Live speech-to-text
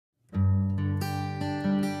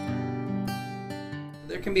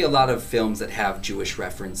There can be a lot of films that have Jewish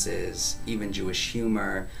references, even Jewish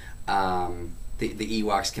humor. The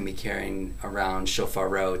Ewoks can be carrying around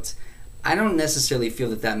shofarot. I don't necessarily feel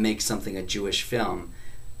that that makes something a Jewish film.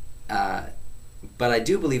 But I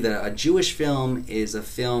do believe that a Jewish film is a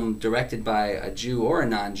film directed by a Jew or a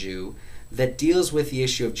non-Jew that deals with the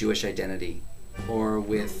issue of Jewish identity or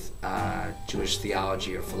with Jewish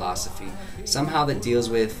theology or philosophy. Somehow that deals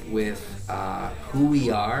with who we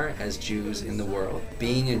are as Jews in the world.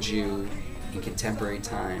 Being a Jew in contemporary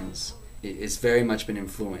times is very much been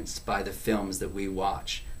influenced by the films that we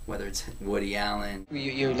watch, whether it's Woody Allen.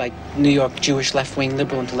 You're like New York Jewish left-wing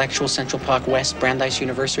liberal intellectual, Central Park West, Brandeis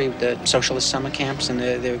University with the socialist summer camps, and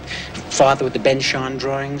the father with the Ben Shahn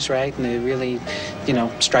drawings, right? And the really,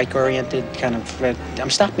 strike-oriented kind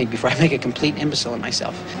of... stop me before I make a complete imbecile of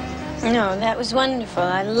myself. No, that was wonderful.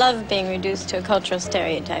 I love being reduced to a cultural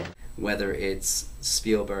stereotype. Whether it's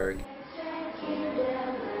Spielberg.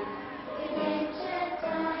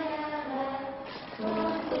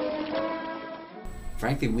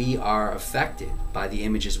 Frankly, we are affected by the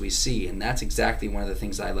images we see, and that's exactly one of the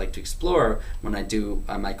things I like to explore when I do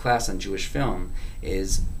my class on Jewish film,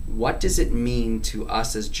 is what does it mean to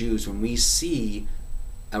us as Jews when we see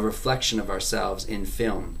a reflection of ourselves in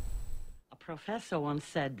film? A professor once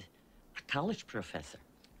said, a college professor,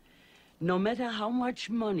 no matter how much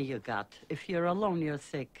money you got, if you're alone, you're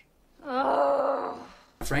sick. Oh.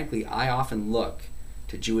 Frankly, I often look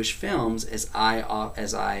to Jewish films as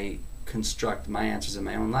I construct my answers in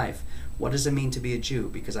my own life. What does it mean to be a Jew?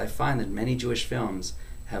 Because I find that many Jewish films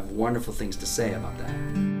have wonderful things to say about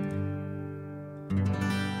that.